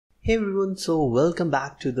Hey everyone, so welcome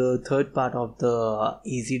back to the third part of the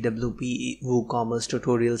EasyWP WooCommerce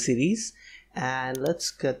tutorial series, and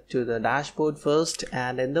let's get to the dashboard first.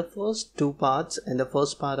 And in the first two parts, in the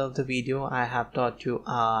first part of the video, I have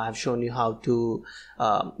I've shown you how to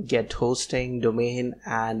get hosting, domain,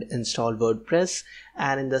 and install WordPress.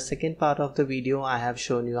 And in the second part of the video, I have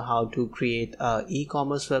shown you how to create a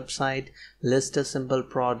e-commerce website, list a simple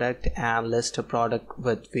product, and list a product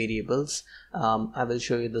with variables. I will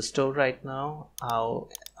show you the store right now, how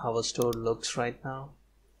our store looks right now.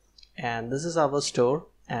 And this is our store,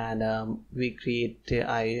 and I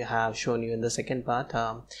have shown you in the second part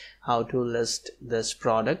how to list this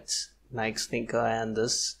products like sneaker and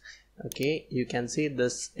this. Okay, you can see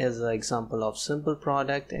this is an example of simple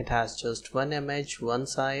product. It has just one image, one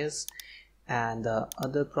size, and the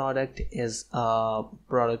other product is a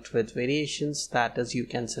product with variations. That is, you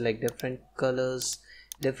can select different colors,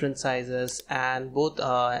 different sizes, and both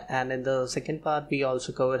and in the second part we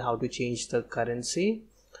also covered how to change the currency.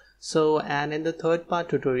 So, and in the third part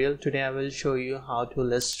tutorial today, I will show you how to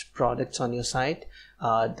list products on your site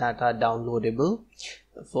that are downloadable.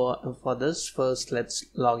 For this, first let's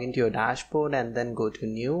log into your dashboard and then go to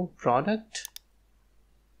new product.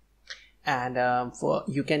 And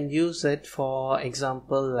you can use it, for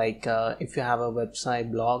example, like if you have a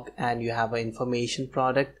website blog and you have an information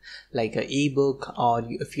product like an ebook, or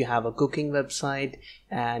if you have a cooking website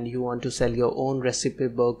and you want to sell your own recipe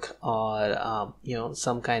book, or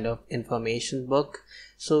some kind of information book.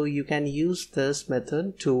 So you can use this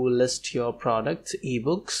method to list your products,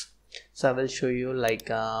 ebooks. So I will show you like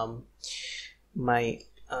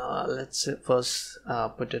let's first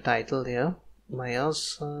put a title here, my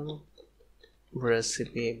awesome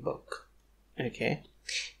recipe book. Okay,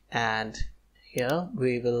 and here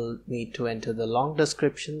we will need to enter the long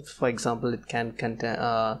description. For example, it can contain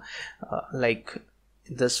like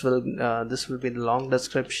this will be the long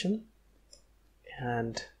description.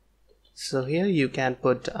 And so here you can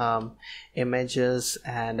put images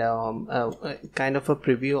and kind of a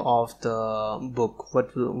preview of the book,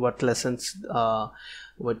 what lessons,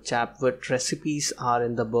 what recipes are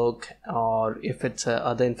in the book, or if it's a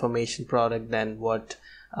other information product, then what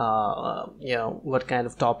kind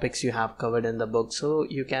of topics you have covered in the book. So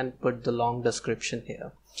you can put the long description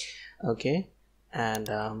here. Okay, and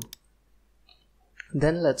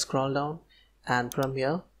then let's scroll down, and from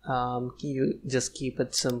here you just keep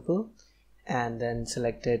it simple and then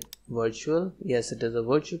select it virtual. Yes, it is a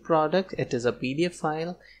virtual product, it is a PDF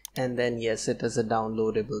file, and then yes, it is a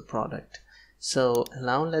downloadable product. So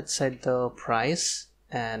now let's set the price,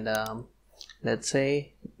 and let's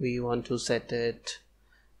say we want to set it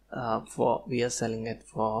we are selling it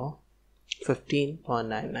for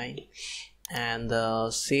 15.99, and the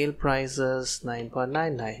sale price is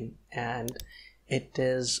 9.99, and it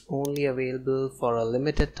is only available for a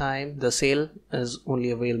limited time. The sale is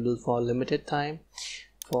only available for a limited time,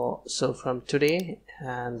 so from today,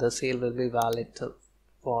 and the sale will be valid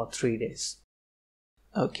for 3 days.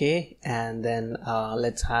 Okay, and then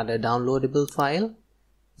let's add a downloadable file.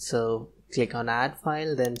 So click on add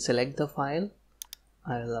file, then select the file.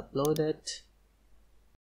 I will upload it,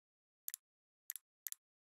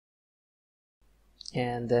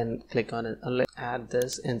 and then click on it. Add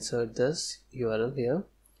this, insert this URL here.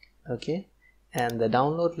 Okay, and the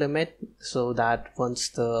download limit, so that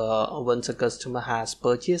once a customer has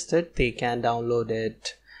purchased it, they can download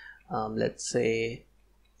it let's say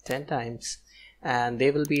 10 times, and they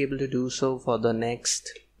will be able to do so for the next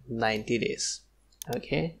 90 days.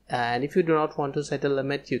 Okay, and if you do not want to set a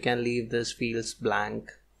limit, you can leave this fields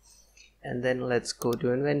blank. And then let's go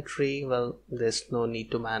to inventory. Well, there's no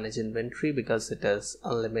need to manage inventory because it is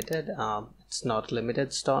unlimited. It's not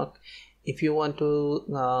limited stock. If you want to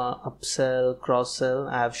upsell, cross sell,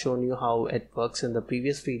 I have shown you how it works in the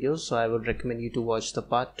previous videos, so I would recommend you to watch the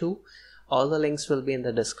part 2. All the links will be in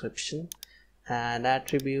the description. And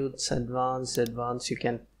attributes, advanced, you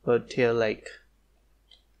can put here like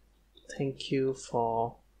thank you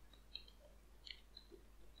for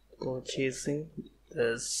purchasing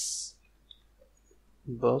this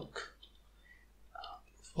book.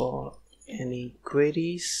 For any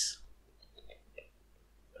queries,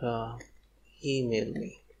 email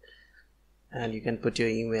me, and you can put your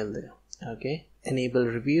email there. Okay, enable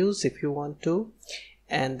reviews if you want to,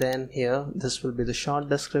 and then here this will be the short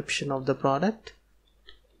description of the product.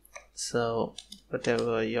 So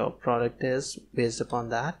whatever your product is, based upon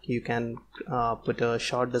that you can put a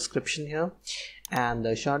short description here, and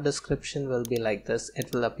the short description will be like this.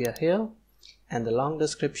 It will appear here, and the long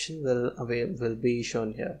description will be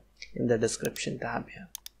shown here in the description tab here.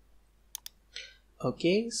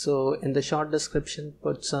 Okay, so in the short description,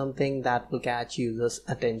 put something that will catch users'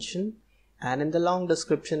 attention, and in the long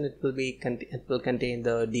description, it will contain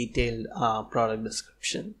the detailed product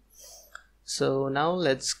description. So now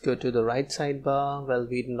let's go to the right sidebar. Well,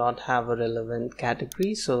 we do not have a relevant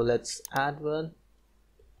category, so let's add one.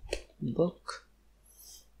 Book,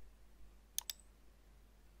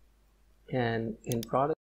 and in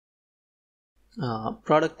product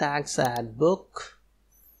tags, add book,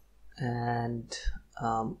 and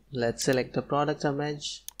let's select a product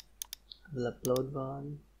image. We'll upload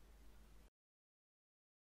one.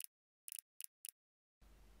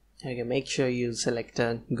 Okay, make sure you select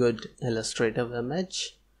a good illustrative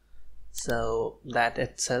image so that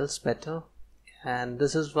it sells better. And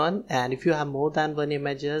this is one, and if you have more than one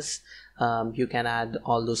images, you can add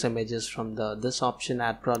all those images from this option,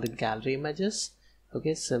 add product gallery images.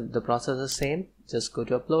 Okay, so the process is same, just go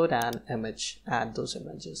to upload and image, add those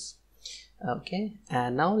images. Okay,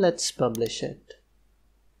 and now let's publish it.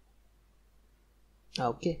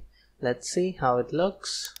 Okay, let's see how it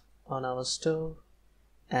looks on our store.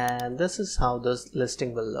 And this is how this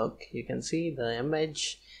listing will look. You can see the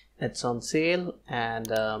image, it's on sale, and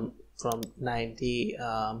from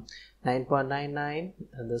 99.99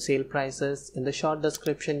 the sale prices. In the short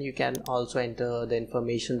description, you can also enter the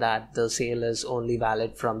information that the sale is only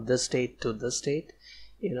valid from this date to this date,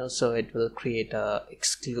 so it will create a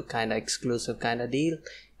exclusive kind of deal,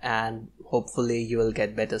 and hopefully you will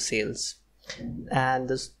get better sales. And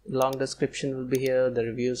this long description will be here, the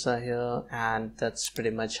reviews are here, and that's pretty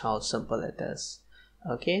much how simple it is.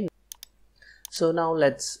 Okay, so now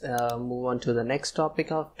let's move on to the next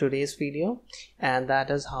topic of today's video, and that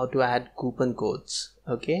is how to add coupon codes.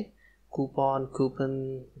 Okay, coupon,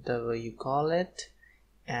 whatever you call it.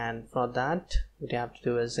 And for that, what you have to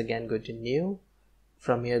do is again go to new,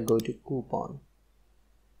 from here go to coupon.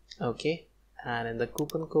 Okay, and in the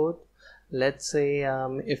coupon code, let's say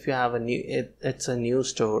if you have it's a new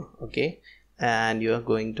store, okay, and you are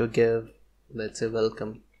going to give, let's say,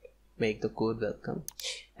 welcome, make the code welcome,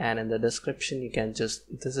 and in the description you can this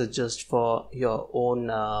is just for your own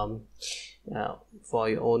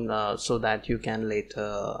so that you can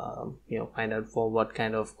later find out for what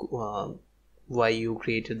kind of why you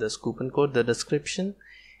created this coupon code. The description,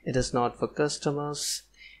 it is not for customers,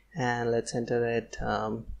 and let's enter it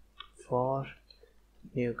for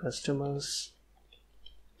new customers.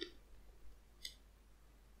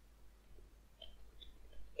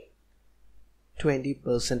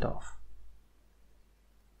 $20% off.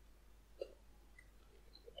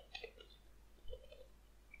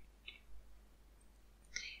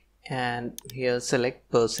 And here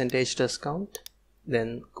select percentage discount,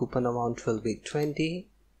 then coupon amount will be 20.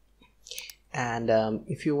 And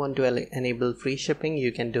if you want to enable free shipping,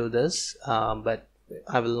 you can do this, but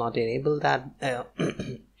I will not enable that.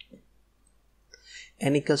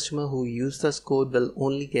 Any customer who uses this code will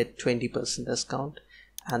only get 20% discount,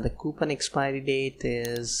 and the coupon expiry date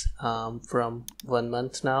is from 1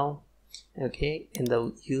 month now. Okay, in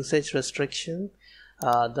the usage restriction,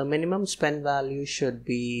 the minimum spend value should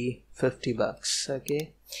be $50.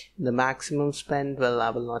 Okay, the maximum spend, well,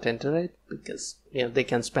 I will not enter it because they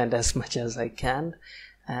can spend as much as I can,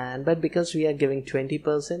 but because we are giving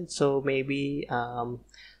 20%, so maybe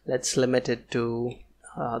let's limit it to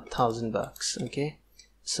 $1,000. Okay,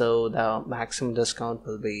 so the maximum discount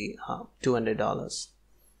will be $200.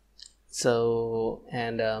 So,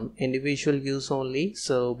 and individual use only,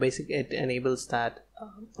 so basically it enables that.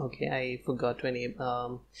 Okay, I forgot to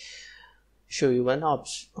enable show you one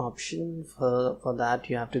option. For that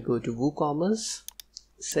you have to go to WooCommerce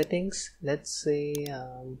settings. Let's say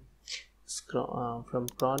scroll from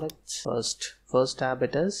products, first tab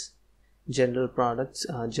it is general products,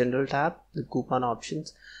 general tab, the coupon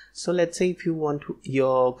options. So let's say if you want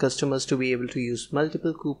your customers to be able to use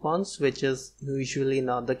multiple coupons, which is usually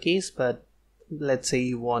not the case, but let's say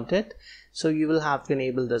you want it, so you will have to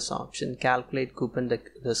enable this option, calculate coupon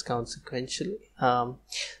discount sequentially.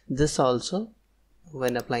 This also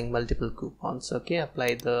when applying multiple coupons. Okay,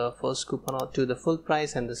 apply the first coupon to the full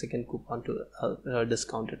price and the second coupon to a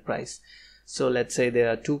discounted price. So let's say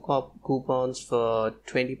there are two coupons for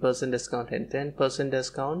 20% discount and 10%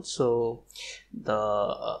 discount. So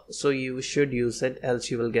so you should use it, else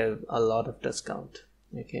you will get a lot of discount.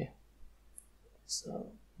 Okay, so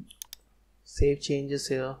save changes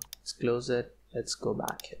here. Let's close it. Let's go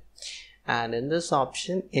back here. And in this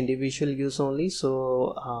option, individual use only,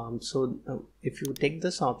 so if you take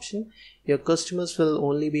this option, your customers will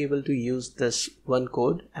only be able to use this one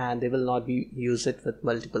code and they will not use it with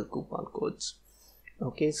multiple coupon codes.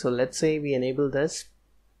 Okay, so let's say we enable this,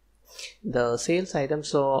 The sales items,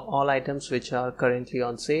 so all items which are currently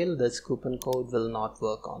on sale, this coupon code will not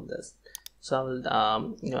work on this. So I will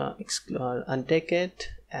untick it,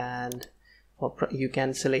 and you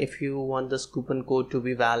can select, if you want this coupon code to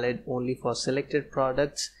be valid only for selected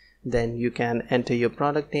products, then you can enter your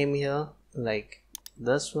product name here like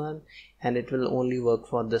this one, and it will only work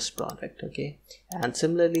for this product. Okay, and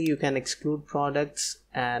similarly you can exclude products,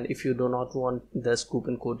 and if you do not want this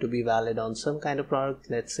coupon code to be valid on some kind of product,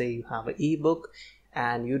 let's say you have an ebook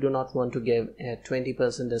and you do not want to give a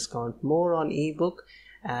 20% discount more on ebook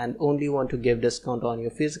and only want to give discount on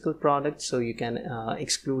your physical product, so you can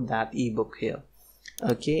exclude that ebook here.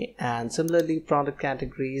 Okay, and similarly product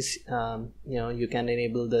categories, you can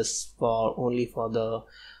enable this for only for the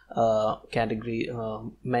category,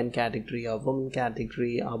 men category or woman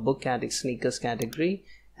category or book category, sneakers category,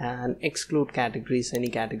 and exclude categories, any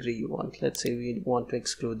category you want. Let's say we want to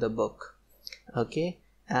exclude the book. Okay,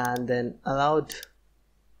 and then allowed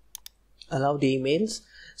emails.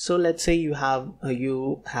 So let's say you have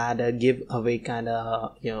you had a giveaway kind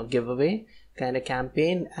of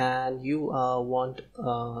campaign, and you want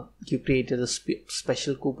you created a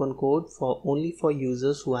special coupon code for only for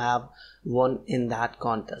users who have won in that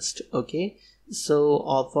contest. Okay, so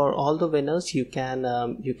for all the winners, you can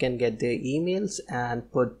get their emails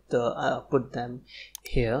and put them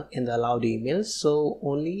here in the allowed emails. So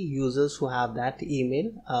only users who have that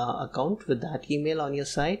email account with that email on your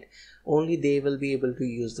site, only they will be able to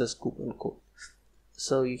use this coupon code.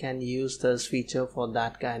 So you can use this feature for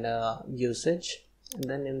that kind of usage. And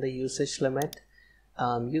then in the usage limit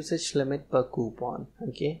per coupon.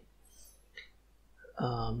 Okay,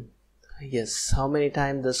 yes, how many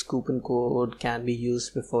times this coupon code can be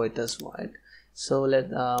used before it is void. So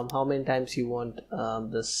how many times you want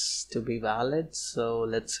this to be valid. So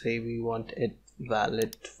let's say we want it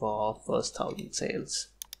valid for first 1,000 sales.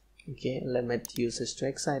 Okay, limit usage to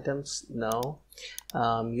X items. No.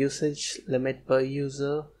 Usage limit per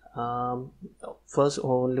user, first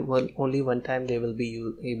only one time they will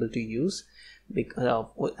be able to use,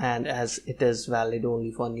 and as it is valid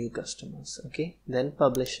only for new customers. Okay, then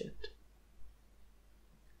publish it,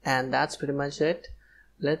 and that's pretty much it.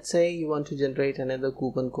 Let's say you want to generate another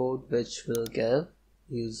coupon code which will give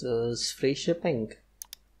users free shipping.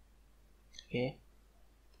 Okay,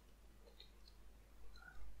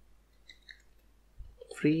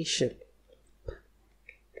 free ship.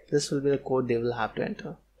 This will be the code they will have to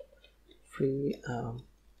enter. Free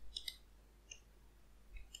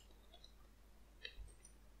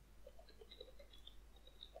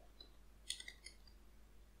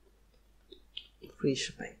free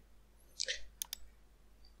shipping,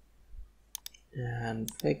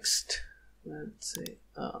 and fixed. Let's say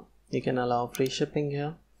you can allow free shipping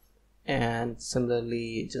here, and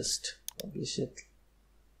similarly just publish it.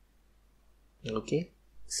 Okay,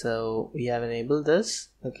 so we have enabled this.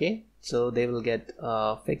 Okay, so they will get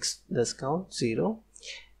fixed discount 0,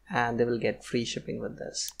 and they will get free shipping with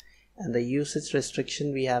this. And the usage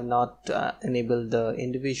restriction, we have not enabled the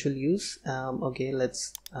individual use. Okay,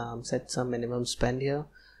 let's set some minimum spend here.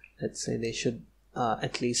 Let's say they should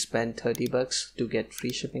at least spend $30 to get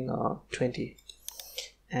free shipping, or 20,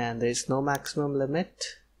 and there is no maximum limit,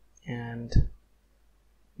 and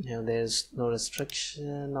there's no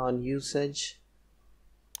restriction on usage.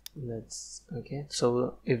 That's okay.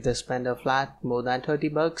 So if they spend a flat more than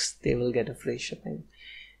 $30, they will get a free shipping.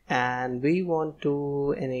 And we want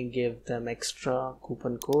to give them extra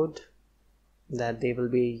coupon code that they will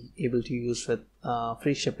be able to use with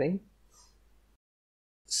free shipping.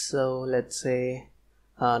 So let's say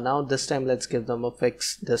now this time let's give them a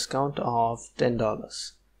fixed discount of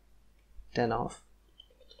 $10, 10 off.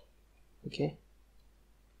 Okay,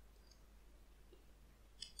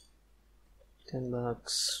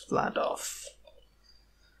 $10 flat off.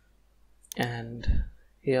 And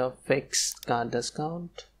here fixed card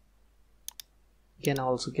discount. You can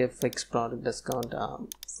also give fixed product discount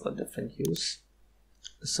for different use.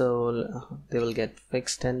 So they will get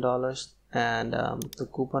fixed $10, and the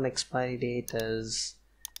coupon expiry date is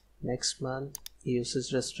next month.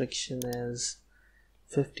 Usage restriction is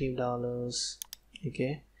 $50.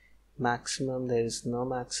 Okay, maximum, there is no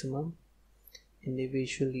maximum.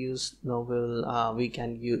 Individual use, no, will we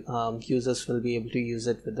can use users will be able to use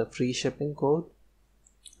it with the free shipping code.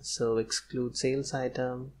 So exclude sales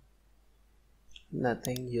item,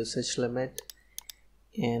 nothing. Usage limit,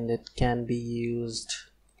 and it can be used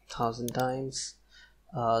 1,000 times.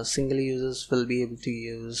 Single users will be able to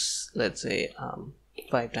use, let's say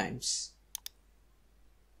 5 times.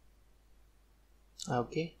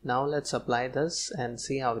 Okay, now let's apply this and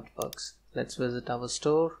see how it works. Let's visit our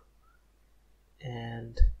store,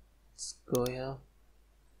 and Let's go here.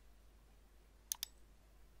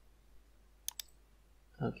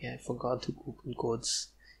 Okay, I forgot the coupon codes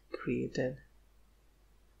created.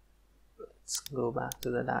 Let's go back to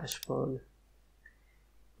the dashboard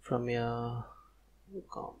from your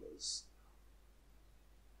WooCommerce.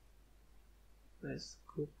 Where's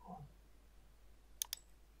the coupon?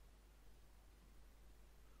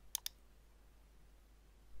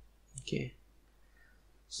 Okay,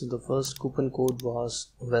 so the first coupon code was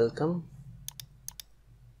welcome.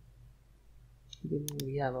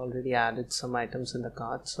 We have already added some items in the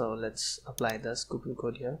cart, so let's apply this coupon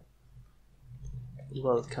code here.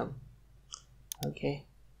 Welcome. Okay,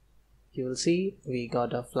 you will see we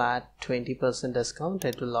got a flat 20% discount.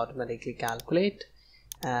 It will automatically calculate,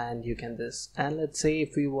 and you can this. And let's say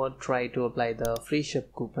if we want try to apply the free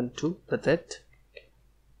ship coupon too with it.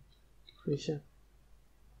 Free ship.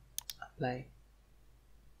 Apply.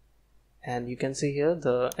 And you can see here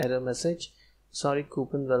the error message. Sorry,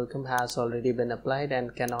 coupon welcome has already been applied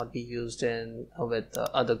and cannot be used in with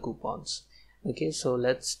other coupons. Okay, so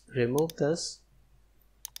let's remove this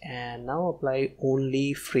and now apply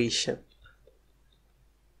only free ship.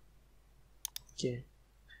 Okay,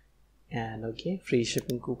 and okay, free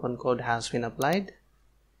shipping coupon code has been applied,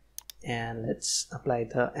 and let's apply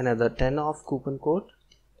the another 10 off coupon code.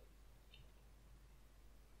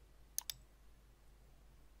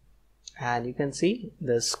 And you can see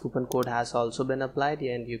this coupon code has also been applied,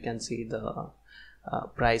 and you can see the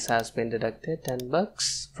price has been deducted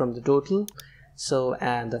 $10 from the total. So,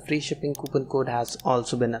 and the free shipping coupon code has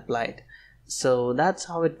also been applied. So that's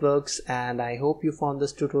how it works, and I hope you found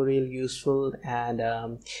this tutorial useful,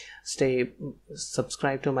 and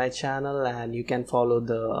subscribe to my channel, and you can follow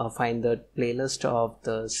the find the playlist of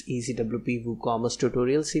the EasyWP WooCommerce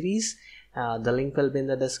tutorial series. The link will be in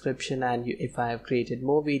the description, and if I have created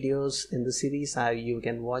more videos in the series, you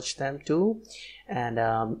can watch them too.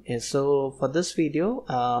 And so for this video,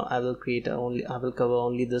 I will cover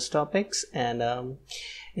only these topics, and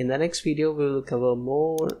in the next video we will cover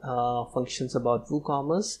more functions about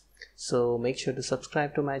WooCommerce. So make sure to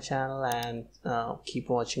subscribe to my channel and keep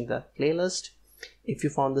watching the playlist. If you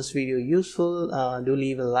found this video useful, do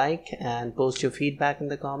leave a like and post your feedback in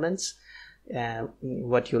the comments.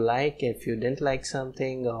 What you like, if you didn't like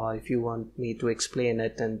something, or if you want me to explain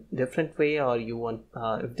it in different way, or you want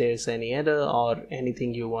if there's any error or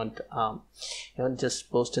anything you want, just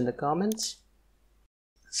post in the comments.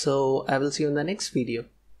 So I will see you in the next video.